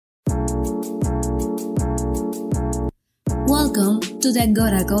Welcome to the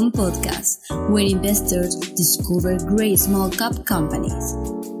Agoracom podcast, where investors discover great small cap companies.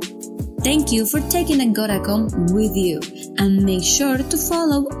 Thank you for taking Agoracom with you, and make sure to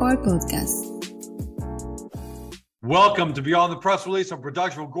follow our podcast. Welcome to Beyond the Press Release, a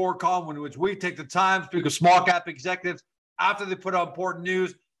production of Agoracom, in which we take the time to speak with small cap executives after they put out important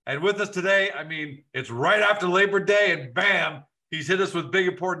news. And with us today, it's right after Labor Day, and bam, he's hit us with big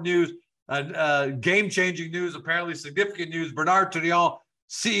important news, game-changing news, apparently significant news. Bernard Tourillon,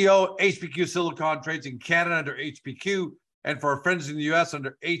 CEO, HPQ Silicon, trades in Canada under HPQ, and for our friends in the U.S.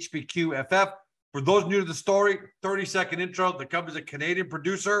 under HPQFF. For those new to the story, 30-second intro. The company's a Canadian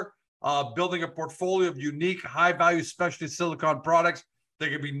producer, building a portfolio of unique, high-value specialty silicon products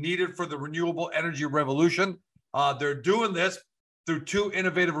that can be needed for the renewable energy revolution. They're doing this through two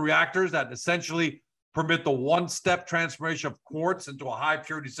innovative reactors that essentially permit the one-step transformation of quartz into a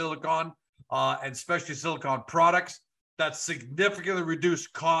high-purity silicon and specialty silicon products that significantly reduce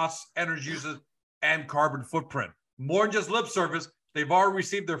costs, energy uses, and carbon footprint. More than just lip service, they've already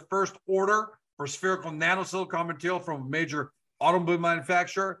received their first order for spherical nanosilicon material from a major automobile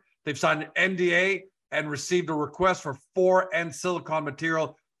manufacturer. They've signed an NDA and received a request for 4N silicon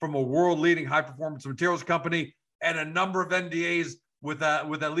material from a world-leading high-performance materials company, and a number of NDAs with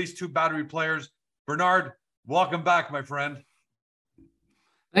at least two battery players. Bernard, welcome back, my friend.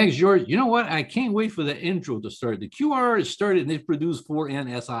 Thanks, George. You know what? I can't wait for the intro to start. The QR has started and they've produced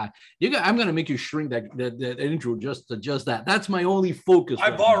 4NSI. I'm going to make you shrink that intro just that. That's my only focus.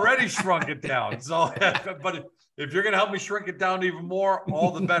 I've already shrunk it down. So, but if you're going to help me shrink it down even more,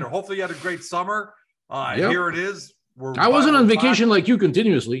 all the better. Hopefully you had a great summer. Yep. Here it is. I wasn't on vacation like you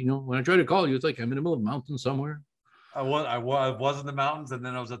continuously. You know, when I try to call you, it's like I'm in the middle of a mountain somewhere. I was in the mountains, and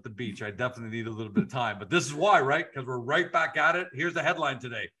then I was at the beach. I definitely need a little bit of time, but this is why, right? Because we're right back at it. Here's the headline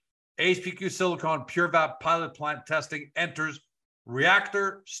today. HPQ Silicon PureVap pilot plant testing enters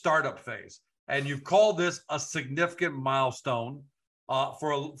reactor startup phase. And you've called this a significant milestone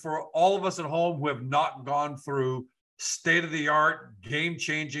for all of us at home who have not gone through state-of-the-art,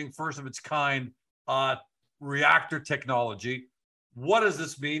 game-changing, first of its kind reactor technology. What does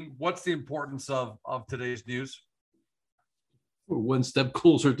this mean? What's the importance of today's news? We're one step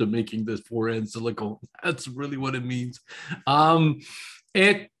closer to making this 4N silicon. That's really what it means. As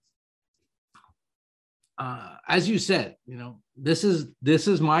you said, you know, this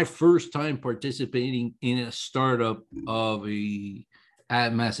is my first time participating in a startup of a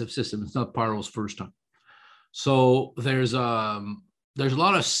massive system. It's not Paro's first time. So there's a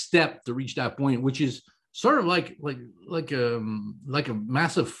lot of steps to reach that point, which is sort of like a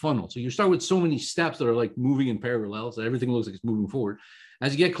massive funnel. So you start with so many steps that are like moving in parallel, so everything looks like it's moving forward.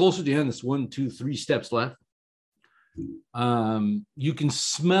 As you get closer to the end, it's 1, 2, 3 steps left. You can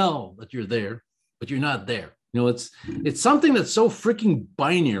smell that you're there, but you're not there. You know, it's something that's so freaking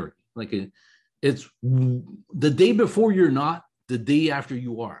binary. Like it's the day before you're not, the day after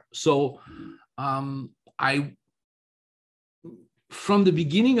you are. So from the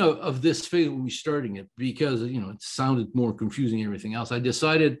beginning of this phase when we starting it, because you know it sounded more confusing than everything else, I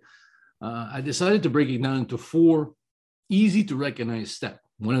decided to break it down into 4 easy to recognize steps.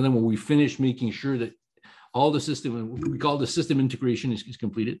 One of them, when we finish making sure that all the system, we call the system integration, is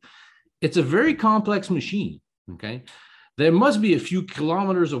completed. It's a very complex machine. Okay, there must be a few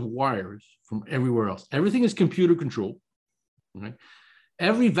kilometers of wires from everywhere else. Everything is computer controlled. Okay,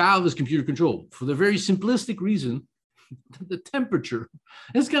 every valve is computer controlled for the very simplistic reason. The temperature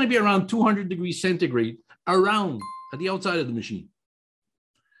is going to be around 200 degrees centigrade around at the outside of the machine.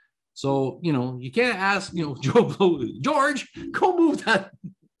 So, you know, you can't ask, you know, George, go move that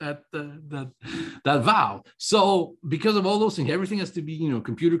valve. So because of all those things, everything has to be, you know,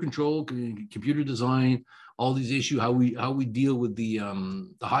 computer controlled, computer design, all these issues, how we deal with the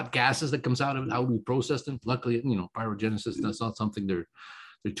hot gases that comes out of it, how do we process them. Luckily, you know, pyrogenesis, that's not something they're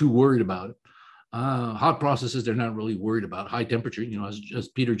too worried about. Hot processes, they're not really worried about. High temperature, you know, as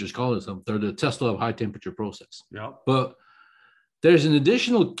Peter just called it, they're the Tesla of high temperature process. Yeah. But there's an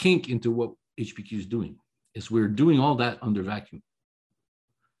additional kink into what HPQ is doing, is we're doing all that under vacuum.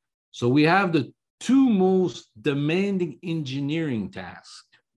 So we have the 2 most demanding engineering tasks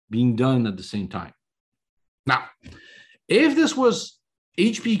being done at the same time. Now, if this was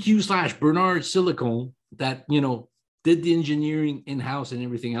HPQ / Bernard Silicon that, you know, did the engineering in-house and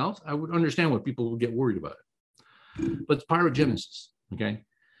everything else, I would understand why people would get worried about it. But it's pyrogenesis, okay?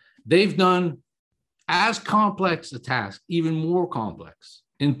 They've done as complex a task, even more complex,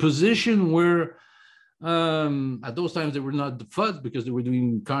 in position where at those times they were not the FUDs because they were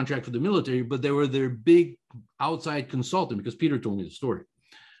doing contract for the military, but they were their big outside consultant, because Peter told me the story.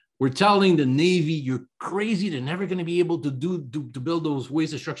 We're telling the Navy, you're crazy. They're never going to be able to build those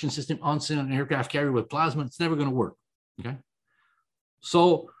waste destruction system on an aircraft carrier with plasma. It's never going to work. Okay.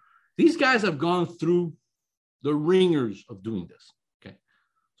 So these guys have gone through the ringers of doing this. Okay.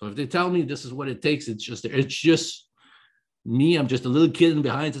 So if they tell me this is what it takes, it's just me. I'm just a little kid in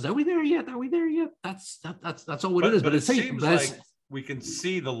behind says, are we there yet? Are we there yet? That's all what it is. But it seems like we can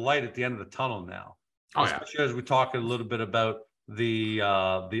see the light at the end of the tunnel now. Oh, especially as we talk a little bit about the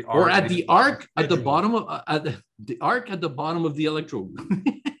or at the arc at the bottom of the arc at the bottom of the electrode.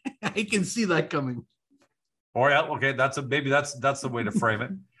 I can see that coming. Oh yeah, okay. That's the way to frame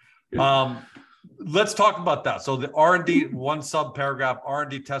it. Let's talk about that. So the R&D, one sub paragraph,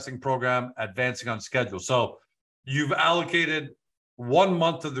 R&D testing program advancing on schedule. So you've allocated 1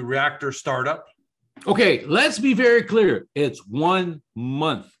 month of the reactor startup. Okay, let's be very clear. It's 1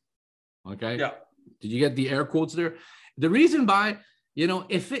 month. Okay. Yeah. Did you get the air quotes there? The reason by,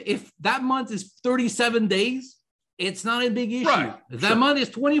 if that month is 37 days, it's not a big issue. Right. If that month is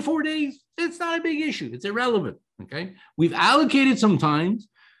 24 days, it's not a big issue. It's irrelevant. Okay. We've allocated some time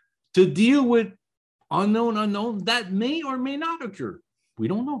to deal with unknown that may or may not occur. We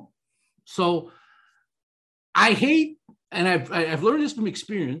don't know. So I hate, and I've learned this from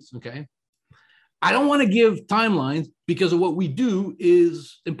experience. Okay. I don't want to give timelines because of what we do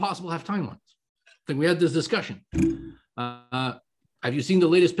is impossible to have timelines. I think we had this discussion. Have you seen the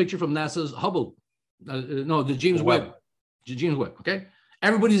latest picture from NASA's Hubble? The James Webb. James Webb, okay?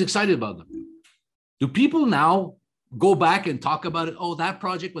 Everybody's excited about them. Do people now go back and talk about it? Oh, that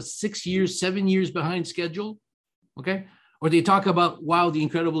project was 6 years, 7 years behind schedule, okay? Or they talk about, wow, the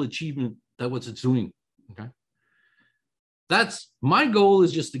incredible achievement that what it's doing, okay? That's my goal,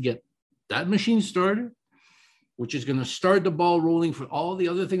 is just to get that machine started, which is going to start the ball rolling for all the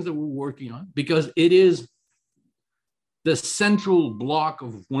other things that we're working on, because it is the central block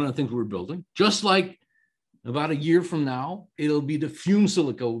of one of the things we're building. Just like about a year from now, it'll be the fume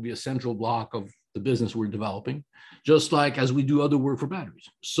silica will be a central block of the business we're developing, just like as we do other work for batteries.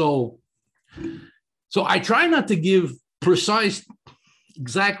 So I try not to give precise,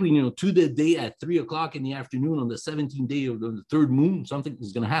 exactly, to the day at 3 o'clock in the afternoon on the 17th day of the third moon, something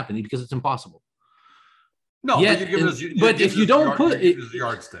is going to happen, because it's impossible. No, but if you don't put it,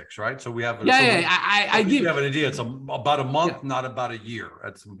 yardsticks, right? So we have. I give. You have an idea. It's about a month, not about a year.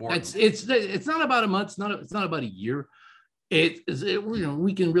 That's important. It's not about a month. It's not about a year.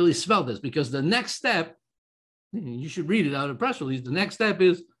 We can really spell this, because the next step, you should read it out of the press release. The next step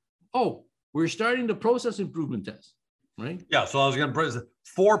is, we're starting the process improvement test, right? Yeah. So I was going to present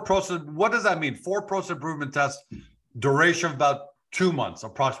 4 process. What does that mean? 4 process improvement tests, duration of about 2 months,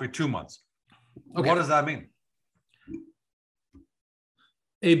 approximately 2 months. Okay. What does that mean?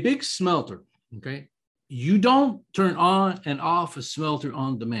 A big smelter, okay? You don't turn on and off a smelter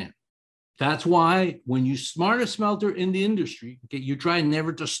on demand. That's why when you smart a smelter in the industry, okay, you try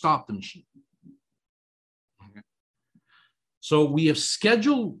never to stop the machine. Okay. So we have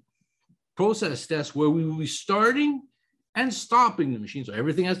scheduled process tests where we will be starting and stopping the machine. So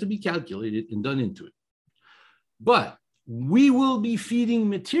everything has to be calculated and done into it. But we will be feeding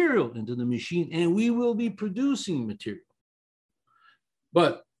material into the machine, and we will be producing material.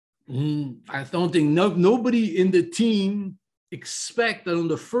 But I don't think nobody in the team expect that on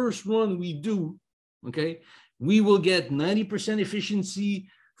the first run we do, okay, we will get 90% efficiency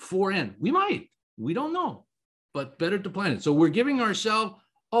 4N. We might, we don't know, but better to plan it. So we're giving ourselves,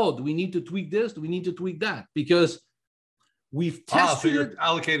 do we need to tweak this? Do we need to tweak that? Because we've tested. So you're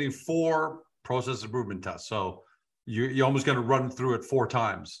allocating 4 process improvement tests. So you're almost going to run through it 4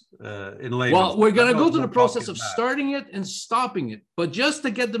 times in layman. Well, we're going to go through the process of starting it and stopping it, but just to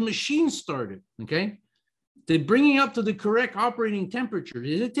get the machine started, okay, to bringing up to the correct operating temperature,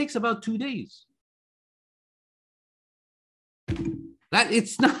 it takes about 2 days. That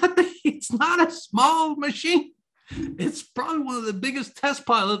it's not a small machine. It's probably one of the biggest test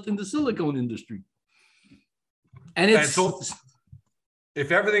pilots in the silicone industry. And so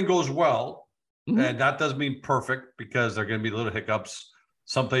if everything goes well, and that does mean perfect, because there are going to be little hiccups.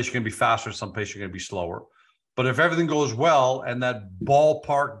 Some places are going to be faster, some places are going to be slower. But if everything goes well and that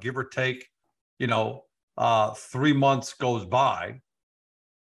ballpark, give or take, 3 months goes by,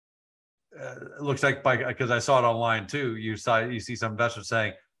 it looks like, because I saw it online too, you see some investors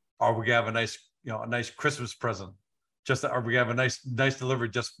saying, "Are we going to have a nice, a nice Christmas present? Are we going to have a nice delivery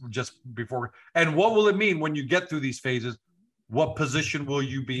just before?" And what will it mean when you get through these phases? What position will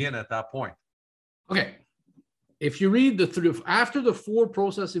you be in at that point? Okay, if you read after the 4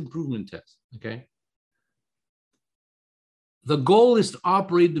 process improvement tests, okay, the goal is to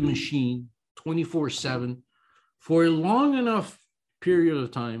operate the machine 24/7 for a long enough period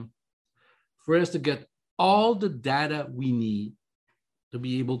of time for us to get all the data we need to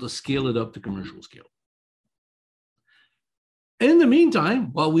be able to scale it up to commercial scale. In the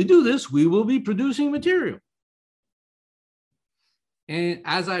meantime, while we do this, we will be producing material. And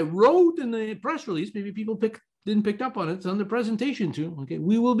as I wrote in the press release, maybe people didn't pick up on it, it's on the presentation too, okay?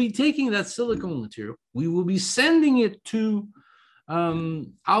 We will be taking that silicone material, we will be sending it to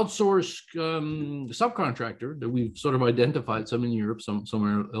outsourced subcontractor that we've sort of identified, some in Europe,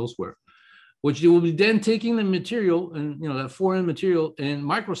 somewhere elsewhere, which they will be then taking the material and, that foreign material and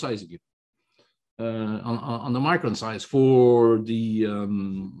microsizing it on the micron size for the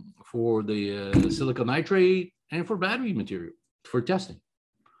silicon nitrate and for battery material for testing.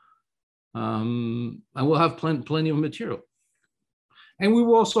 And we'll have plenty of material. And we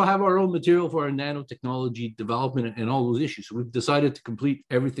will also have our own material for our nanotechnology development and all those issues. So we've decided to complete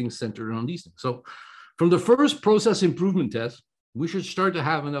everything centered around these things. So from the first process improvement test, we should start to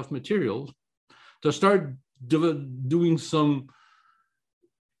have enough materials to start doing some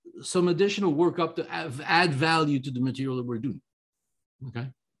additional work up to add value to the material that we're doing,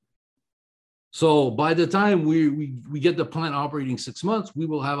 okay? So by the time we get the plant operating 6 months, we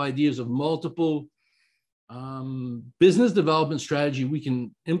will have ideas of multiple business development strategy we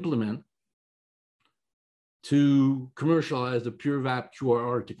can implement to commercialize the PureVAP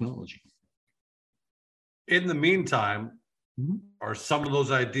QRR technology. In the meantime, are some of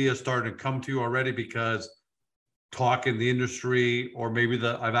those ideas starting to come to you already? Because talk in the industry, or maybe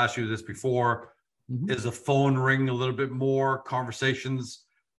I've asked you this before, is the phone ringing a little bit more, conversations,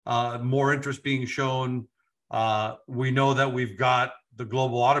 more interest being shown? We know that we've got the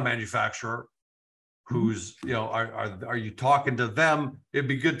global auto manufacturer who's, are you talking to them? It'd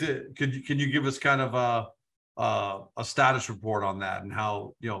be good to, can you give us kind of a status report on that, and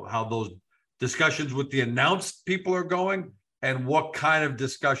how those discussions with the announced people are going, and what kind of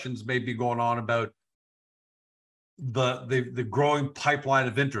discussions may be going on about the growing pipeline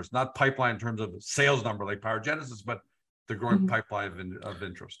of interest, not pipeline in terms of sales number like PyroGenesis, but the growing pipeline of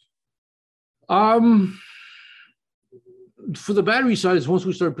interest? For the battery size, once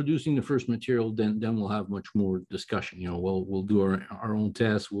we start producing the first material, then we'll have much more discussion. We'll do our own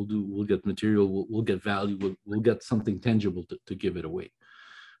tests. We'll get material. We'll get value. We'll get something tangible to give it away.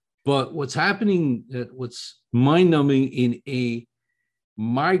 But what's happening, what's mind-numbing in a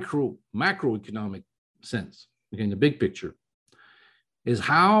macroeconomic sense, okay, in the big picture, is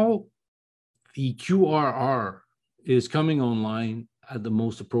how the QRR is coming online at the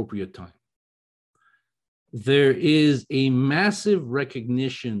most appropriate time. There is a massive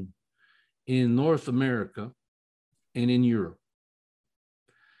recognition in North America and in Europe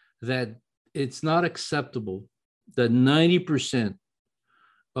that it's not acceptable that 90%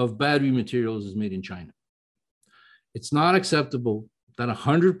 of battery materials is made in China. It's not acceptable that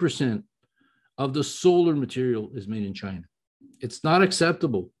 100% of the solar material is made in China. It's not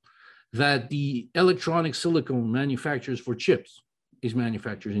acceptable that the electronic silicone manufacturers for chips is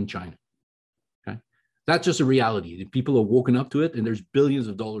manufactured in China. Okay, that's just a reality. People have woken up to it, and there's billions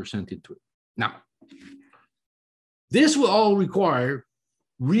of dollars sent into it. Now, this will all require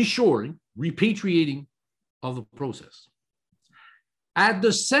reshoring, repatriating of the process. At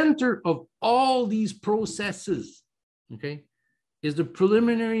the center of all these processes, okay, is the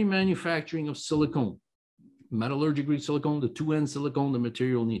preliminary manufacturing of silicone, metallurgical grade silicone, the 2N silicone, the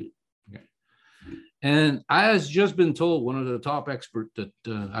material needed. Okay. And I has just been told, one of the top experts that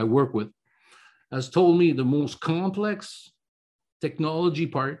I work with has told me the most complex technology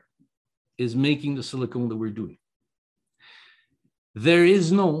part is making the silicone that we're doing. There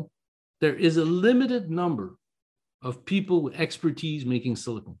is a limited number of people with expertise making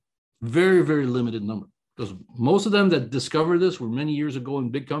silicone. Very, very limited number. Because most of them that discovered this were many years ago in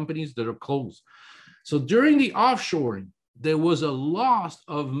big companies that are closed. So during the offshoring, there was a loss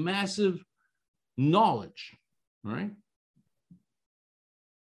of massive knowledge, all right?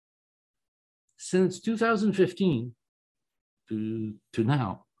 Since 2015 to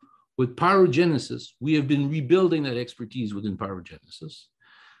now, with PyroGenesis, we have been rebuilding that expertise within PyroGenesis.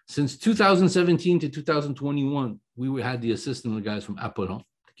 Since 2017 to 2021, we had the assistant of the guys from Apollon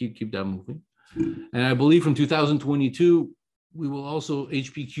to keep that moving. And I believe from 2022, we will also,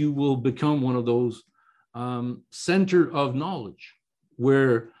 HPQ will become one of those center of knowledge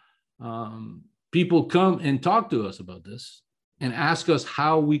where people come and talk to us about this and ask us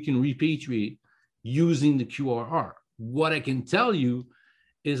how we can repatriate using the QRR. What I can tell you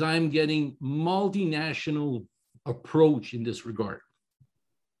is I'm getting multinational approach in this regard.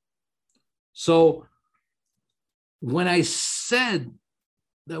 So when I said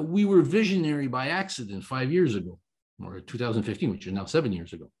that we were visionary by accident 5 years ago, or 2015, which is now 7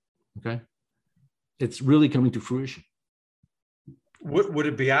 years ago. Okay. It's really coming to fruition. Would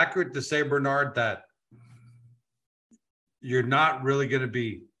it be accurate to say, Bernard, that you're not really going to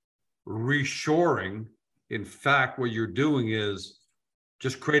be reshoring? In fact, what you're doing is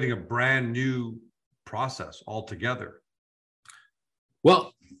just creating a brand new process altogether.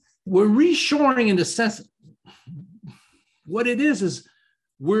 Well, we're reshoring in the sense, what it is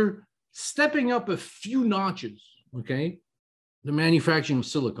we're stepping up a few notches, okay? The manufacturing of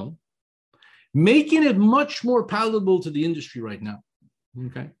silicone, making it much more palatable to the industry right now,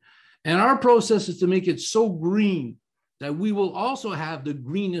 okay? And our process is to make it so green that we will also have the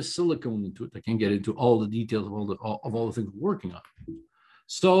greenest silicone into it. I can't get into all the details of all the things we're working on.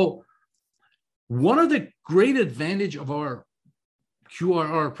 So one of the great advantage of our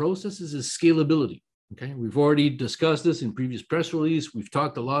QRR processes is scalability. Okay, we've already discussed this in previous press release. We've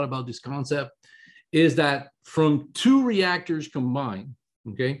talked a lot about this concept, is that from 2 reactors combined,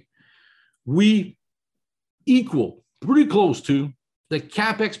 okay, we equal pretty close to the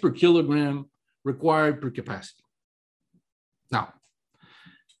CapEx per kilogram required per capacity. Now,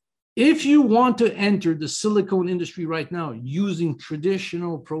 if you want to enter the silicone industry right now using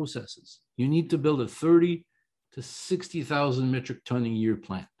traditional processes, you need to build a 30 to 60,000 metric ton a year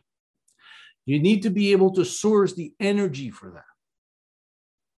plant. You need to be able to source the energy for that.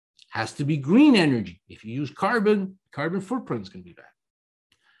 Has to be green energy. If you use carbon footprint is going to be bad.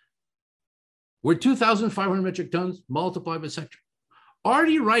 We're 2,500 metric tons multiplied by sector.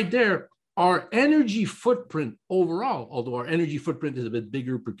 Already right there, our energy footprint overall, although our energy footprint is a bit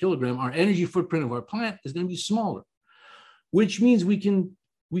bigger per kilogram, our energy footprint of our plant is going to be smaller, which means we can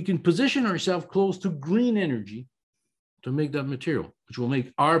position ourselves close to green energy to make that material, which will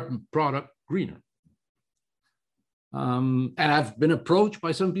make our product greener. And I've been approached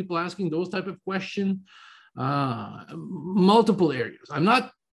by some people asking those type of questions, multiple areas. I'm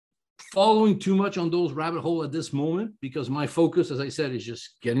not following too much on those rabbit hole at this moment because my focus, as I said, is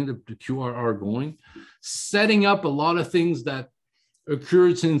just getting the QRR going, setting up a lot of things that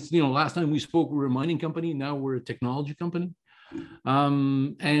occurred since, last time we spoke, we were a mining company. Now we're a technology company.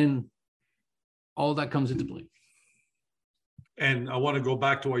 And all that comes into play. And I want to go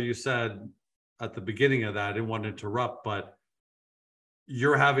back to what you said at the beginning of that. I didn't want to interrupt, but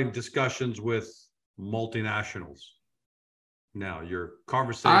you're having discussions with multinationals now. Your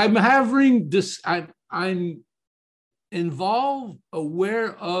conversation. I'm having this. I'm involved,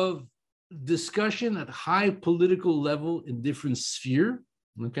 aware of discussion at high political level in different sphere.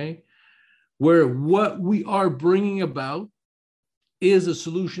 Okay, where what we are bringing about is a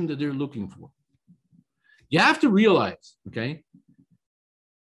solution that they're looking for. You have to realize, okay,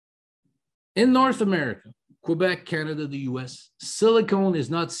 in North America, Quebec, Canada, the US, silicone is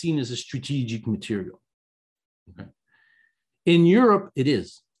not seen as a strategic material. Okay. In Europe, it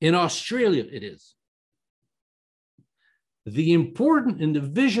is. In Australia, it is. The important and the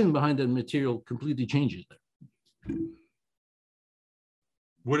vision behind that material completely changes there.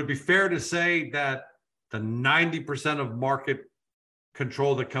 Would it be fair to say that the 90% of market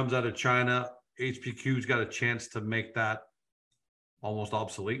control that comes out of China, HPQ's got a chance to make that almost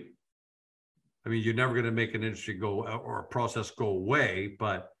obsolete? I mean, you're never going to make an industry go or a process go away,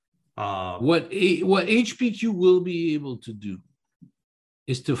 but what HPQ will be able to do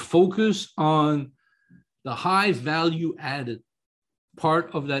is to focus on the high value added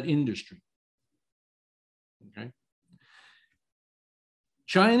part of that industry. Okay.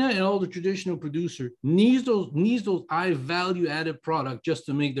 China and all the traditional producer needs those high value added product just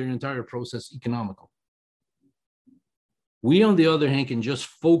to make their entire process economical. We, on the other hand, can just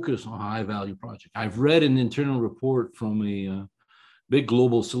focus on high value project. I've read an internal report from a big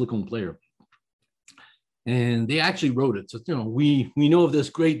global silicone player, and they actually wrote it. So, we know of this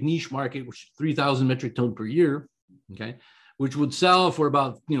great niche market, which is 3,000 metric ton per year, okay, which would sell for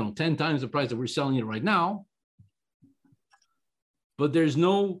about, 10 times the price that we're selling it right now. But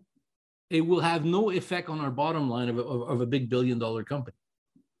it will have no effect on our bottom line of a big billion-dollar company.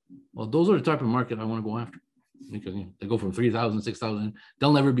 Well, those are the type of market I want to go after. Because they go from 3,000, 6,000,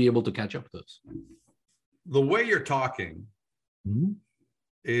 they'll never be able to catch up with us. The way you're talking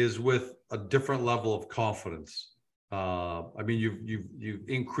is with a different level of confidence. I mean, you've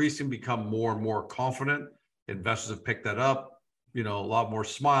increasingly become more and more confident. Investors have picked that up. A lot more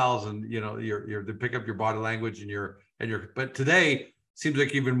smiles, and they pick up your body language but today seems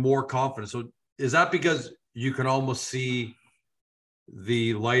like even more confident. So is that because you can almost see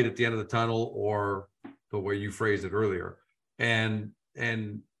the light at the end of the tunnel, or the way you phrased it earlier, and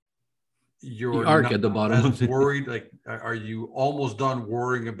you're the arc not at the bottom as worried? Like, are you almost done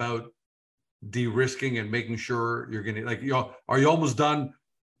worrying about de-risking and making sure you're going to, like, are you almost done?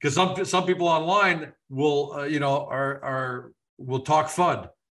 Because some people online will, will talk FUD,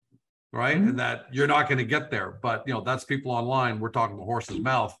 right? Mm-hmm. And that you're not going to get there. But, that's people online. We're talking the horse's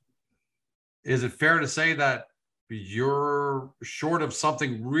mouth. Is it fair to say that you're short of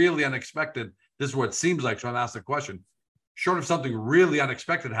something really unexpected? This is what it seems like. So I'm asking the question. Short of something really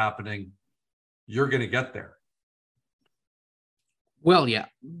unexpected happening, you're going to get there. Well, yeah.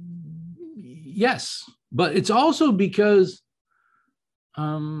 Yes. But it's also because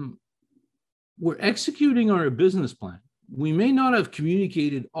we're executing our business plan. We may not have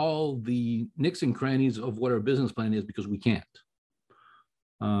communicated all the nicks and crannies of what our business plan is because we can't.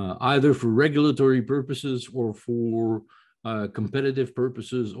 Either for regulatory purposes or for competitive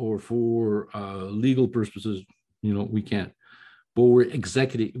purposes or for legal purposes, we can't. But we're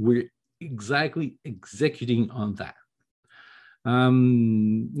exactly executing on that.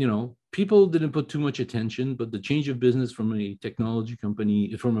 People didn't put too much attention, but the change of business from a technology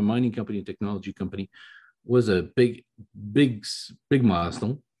company, from a mining company and technology company, was a big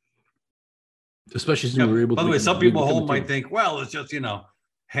milestone. Especially since we were able to. By the way, some people at home might think, well, it's just,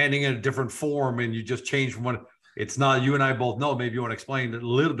 handing in a different form and you just change from one. It's not. You and I both know. Maybe you want to explain it a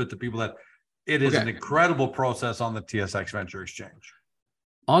little bit to people that it is an incredible process on the TSX Venture Exchange.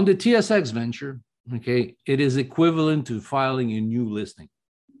 On the TSX Venture, okay, it is equivalent to filing a new listing.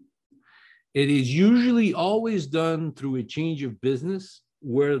 It is usually always done through a change of business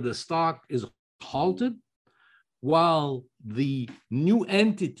where the stock is halted while the new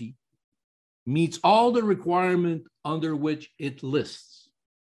entity meets all the requirements under which it lists.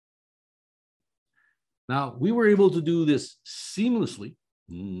 Now, we were able to do this seamlessly.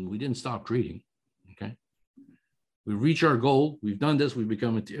 We didn't stop trading, okay? We reach our goal. We've done this. We've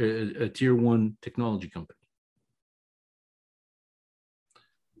become a tier one technology company.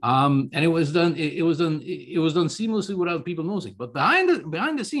 And it was done seamlessly without people noticing. But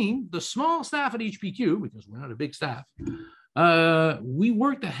behind the scene, the small staff at HPQ, because we're not a big staff, we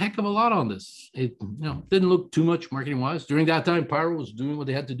worked a heck of a lot on this. It didn't look too much marketing wise. During that time, Pyro was doing what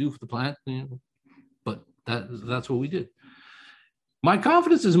they had to do for the plant, but that's what we did. My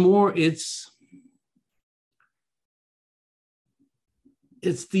confidence is more it's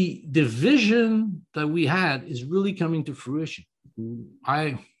the vision that we had is really coming to fruition.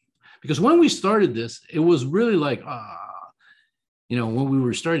 Because when we started this, it was really like, when we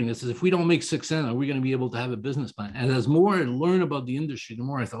were starting this, is if we don't make 6 cents, are we going to be able to have a business plan? And as more I learn about the industry, the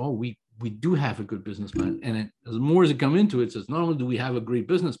more I thought, we do have a good business plan. And as more as it come into it, it says not only do we have a great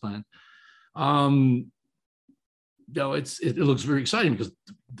business plan, it looks very exciting because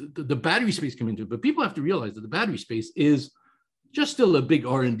the battery space come into it. But people have to realize that the battery space is just still a big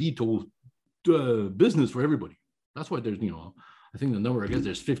R&D tool business for everybody. That's why there's, I think the number, I guess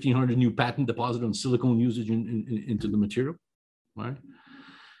there's 1,500 new patent deposit on silicone usage into the material, right?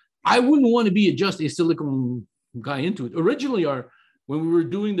 I wouldn't want to be just a silicone guy into it. Originally,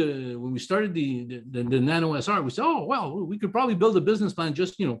 when we started the Nano SR, we said, oh, well, we could probably build a business plan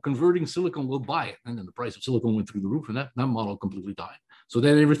just, converting silicone, we'll buy it. And then the price of silicone went through the roof and that model completely died. So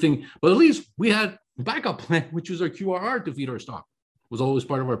then everything, but at least we had a backup plan, which was our QRR to feed our stock. It was always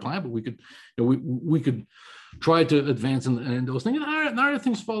part of our plan, but we could, we could try to advance and those things. And now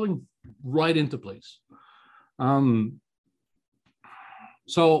everything's falling right into place.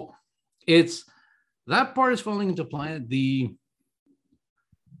 So it's, that part is falling into plan. The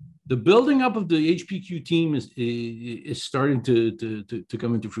building up of the HPQ team is starting to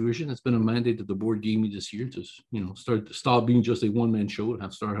come into fruition. It's been a mandate that the board gave me this year to stop being just a one-man show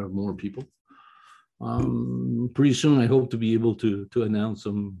and start having more people. Pretty soon, I hope to be able to announce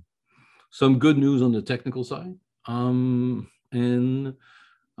some good news on the technical side. And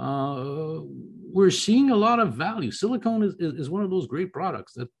we're seeing a lot of value. Silicone is one of those great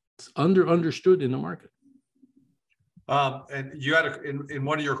products that's understood in the market. And you had in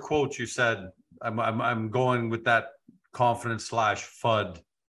one of your quotes, you said, I'm going with that confidence / FUD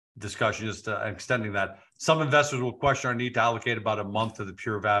discussion, just extending that. Some investors will question our need to allocate about a month to the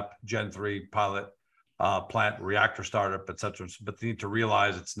PureVap Gen 3 pilot plant reactor startup, et cetera. But they need to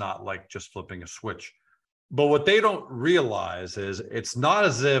realize it's not like just flipping a switch. But what they don't realize is it's not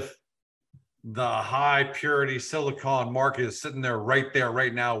as if the high purity silicon market is sitting there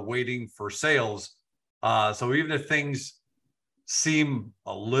right now waiting for sales. So even if things seem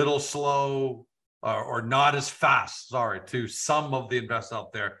a little slow or not as fast, to some of the investors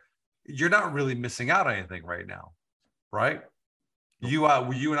out there, you're not really missing out on anything right now, right? You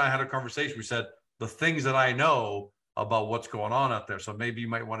and I had a conversation. We said the things that I know about what's going on out there. So maybe you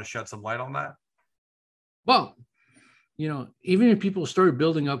might want to shed some light on that. Well, even if people start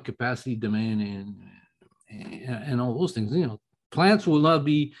building up capacity, demand, and all those things, plants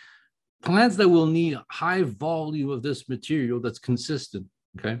that will need high volume of this material that's consistent,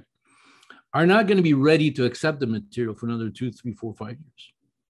 okay, are not going to be ready to accept the material for another 2, 3, 4, 5 years.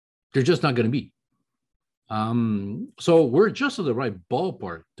 They're just not going to be. So we're just at the right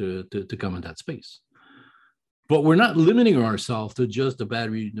ballpark to come in that space. But we're not limiting ourselves to just the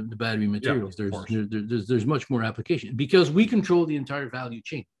battery materials. Yeah, there's much more application because we control the entire value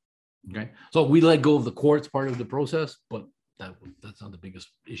chain. Okay, so we let go of the quartz part of the process, but that's not the biggest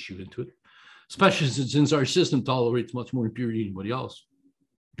issue into it, especially since our system tolerates much more impurity than anybody else.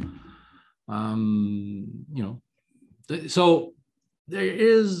 So there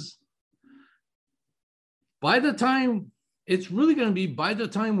is, by the time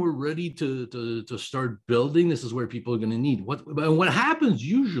we're ready to start building, this is where people are going to need what happens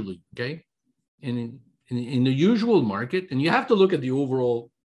usually, okay, in the usual market, and you have to look at the overall,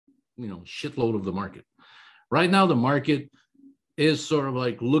 shitload of the market. Right now, the market is sort of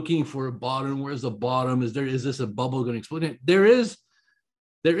like looking for a bottom. Where's the bottom? Is this a bubble going to explode? There is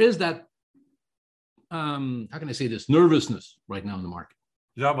that, how can I say this, nervousness right now in the market.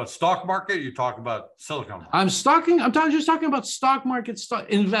 You talking about stock market? You talk about silicon? I'm just talking about stock market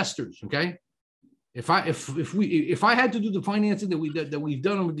investors. Okay, if I had to do the financing that we've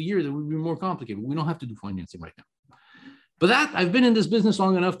done over the years, it would be more complicated. We don't have to do financing right now. But I've been in this business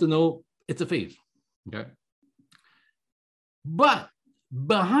long enough to know it's a phase. Okay, but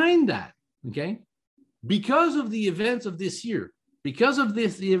behind that, okay, because of the events of this year, because of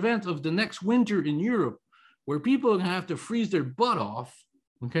the event of the next winter in Europe, where people are going to have to freeze their butt off,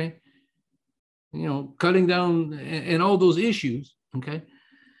 okay, cutting down and all those issues, okay,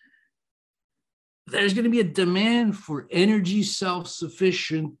 there's going to be a demand for energy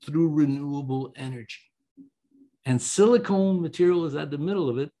self-sufficient through renewable energy. And silicone material is at the middle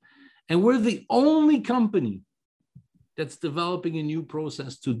of it. And we're the only company that's developing a new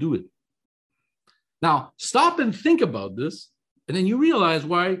process to do it. Now, stop and think about this, and then you realize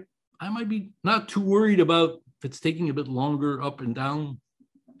why I might be not too worried about if it's taking a bit longer up and down.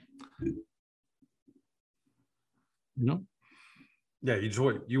 Yeah,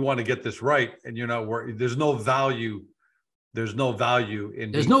 you want to get this right, and there's no value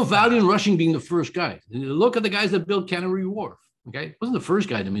in rushing being the first guy. Look at the guys that built Canary Wharf. Okay, it wasn't the first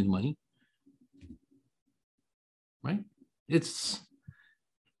guy that made money, right? It's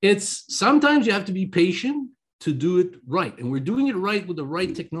sometimes you have to be patient to do it right, and we're doing it right with the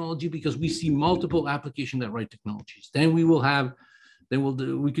right technology because we see multiple applications of that right technologies. Then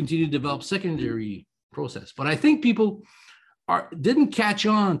we continue to develop secondary process. But I think people didn't catch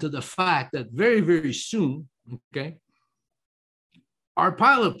on to the fact that very, very soon, okay, our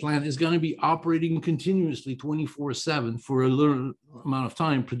pilot plant is going to be operating continuously 24/7 for a little amount of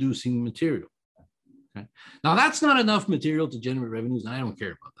time producing material. Okay. Now, that's not enough material to generate revenues, and I don't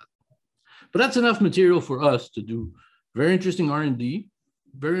care about that. But that's enough material for us to do very interesting R&D,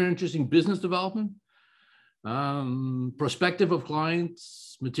 very interesting business development, perspective of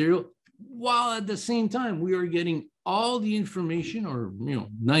clients, material, while at the same time we are getting all the information, or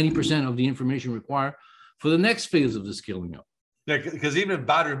 90% of the information required for the next phase of the scaling up. Yeah, because even if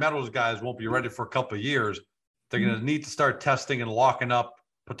battery metals guys won't be ready for a couple of years, they're going to need to start testing and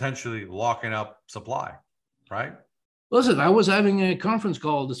potentially locking up supply, right? Listen, I was having a conference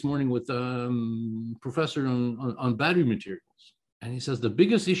call this morning with a professor on battery materials, and he says the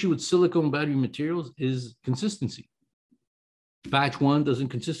biggest issue with silicone battery materials is consistency. Batch 1 doesn't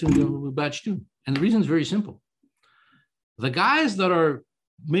consistently go with batch 2, and the reason is very simple. The guys that are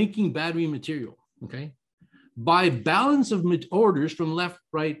making battery material, okay, buy balance of orders from left,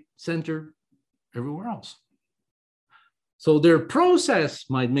 right, center, everywhere else. So their process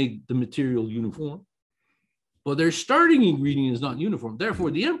might make the material uniform, but their starting ingredient is not uniform.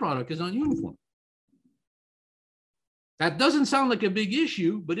 Therefore, the end product is not uniform. That doesn't sound like a big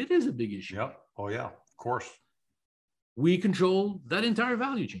issue, but it is a big issue. Yep. Oh, yeah, of course. We control that entire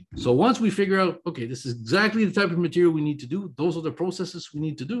value chain. So once we figure out, okay, this is exactly the type of material we need to do, those are the processes we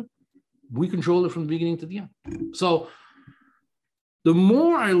need to do, we control it from the beginning to the end. So the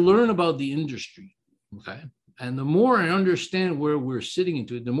more I learn about the industry, okay, and the more I understand where we're sitting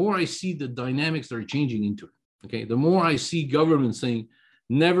into it, the more I see the dynamics that are changing into it. Okay, the more I see government saying,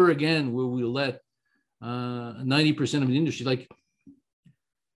 never again will we let 90% of the industry. Like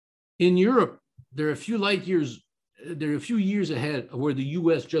in Europe, there are a few years ahead of where the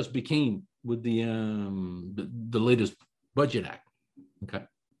U.S. just became with the latest budget act. Okay,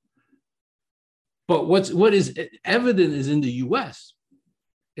 but what is evident is in the U.S.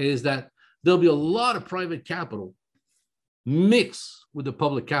 is that there'll be a lot of private capital mix with the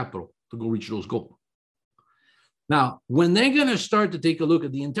public capital to go reach those goals. Now, when they're going to start to take a look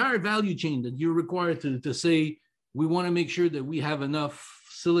at the entire value chain that you're required to say, we want to make sure that we have enough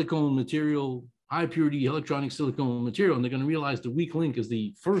silicone material, high purity electronic silicone material, and they're going to realize the weak link is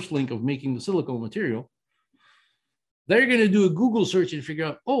the first link of making the silicone material, they're going to do a Google search and figure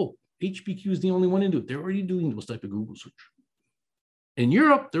out, oh, HPQ is the only one into it. They're already doing those type of Google search. In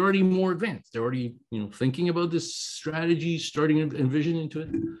Europe, they're already more advanced. They're already, thinking about this strategy, starting envisioning into it.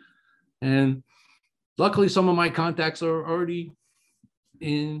 And luckily, some of my contacts are already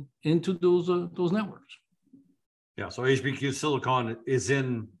into those networks. Yeah, so HPQ Silicon is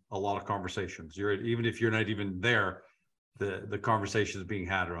in a lot of conversations. Even if you're not even there, the conversation is being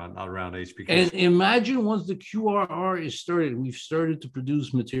had around HPQ. And imagine once the QRR is started, we've started to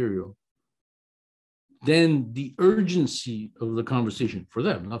produce material, then the urgency of the conversation for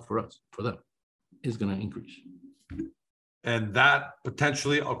them, not for us, for them, is going to increase. And that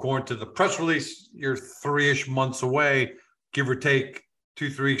potentially, according to the press release, you're 3-ish months away, give or take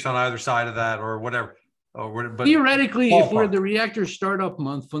 2-3 weeks on either side of that, or whatever. But theoretically, if we're the reactor startup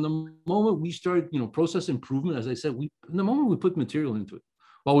month, from the moment we start, process improvement, as I said, the moment we put material into it,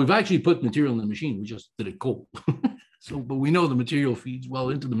 well, we've actually put material in the machine. We just did it cold. But we know the material feeds well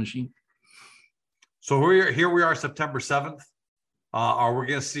into the machine. So here we are, September 7th. Are we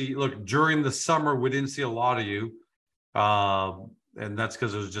going to see? Look, during the summer, we didn't see a lot of you. And that's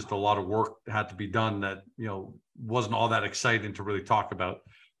because there's just a lot of work that had to be done that, wasn't all that exciting to really talk about.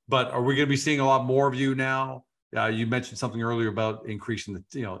 But are we going to be seeing a lot more of you now? You mentioned something earlier about increasing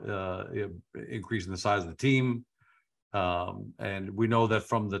the size of the team. And we know that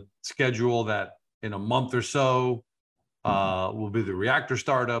from the schedule that in a month or so will be the reactor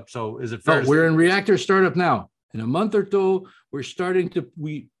startup. So is it fair? We're in reactor startup now. In a month or two, we're starting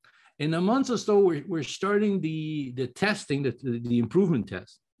in a month or so, we're starting the testing, the improvement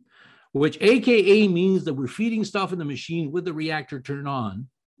test, which AKA means that we're feeding stuff in the machine with the reactor turned on,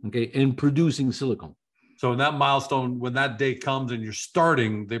 okay, and producing silicone. So in that milestone, when that day comes and you're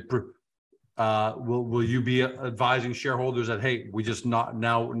starting, will you be advising shareholders that, hey, we just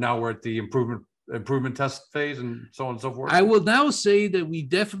now we're at the improvement test phase and so on and so forth? I will now say that we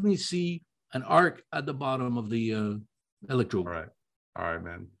definitely see an arc at the bottom of the electrode. All right,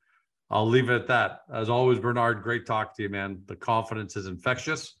 man. I'll leave it at that. As always, Bernard, great talk to you, man. The confidence is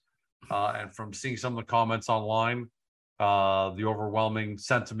infectious. And from seeing some of the comments online, the overwhelming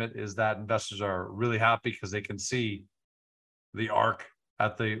sentiment is that investors are really happy because they can see the arc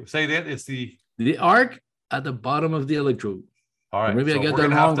at the arc at the bottom of the electrode. All right. Maybe I get that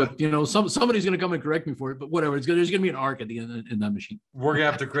wrong, but somebody's going to come and correct me for it. But whatever, there's going to be an arc at the end in that machine. We're going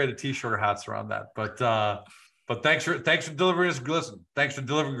to have to create a T-shirt or hats around that. But thanks for delivering us. Listen, thanks for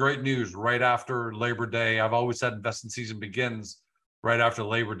delivering great news right after Labor Day. I've always said investment season begins right after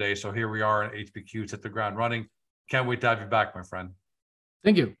Labor Day. So here we are, and HPQ's hit the ground running. Can't wait to have you back, my friend.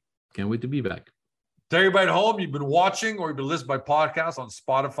 Thank you. Can't wait to be back. To everybody at home, you've been watching or you've been listening by podcast on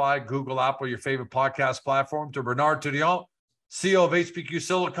Spotify, Google, Apple, your favorite podcast platform. To Bernard Tourillon, CEO of HPQ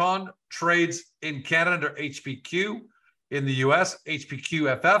Silicon, trades in Canada under HPQ, in the US,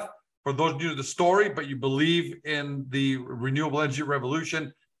 HPQFF. For those new to the story, but you believe in the renewable energy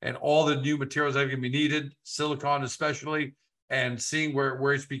revolution and all the new materials that are going to be needed, silicon especially, and seeing where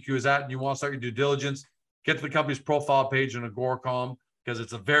HPQ is at, and you want to start your due diligence, get to the company's profile page on Agoracom, because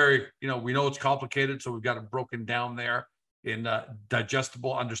it's a very, we know it's complicated, so we've got it broken down there in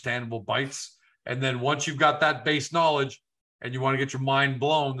digestible, understandable bites. And then once you've got that base knowledge and you want to get your mind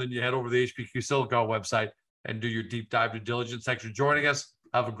blown, then you head over to the HPQ Silicon website and do your deep dive due diligence. Thanks for joining us.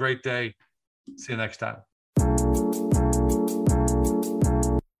 Have a great day. See you next time.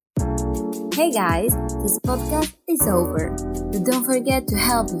 Hey guys, this podcast is over. But don't forget to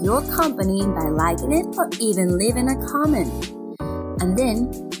help your company by liking it or even leaving a comment. And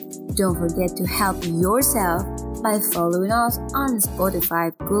then, don't forget to help yourself by following us on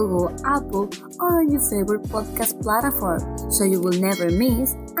Spotify, Google, Apple, or on your favorite podcast platform so you will never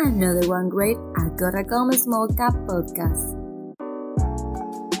miss another one great Agoracom Small Cap podcast.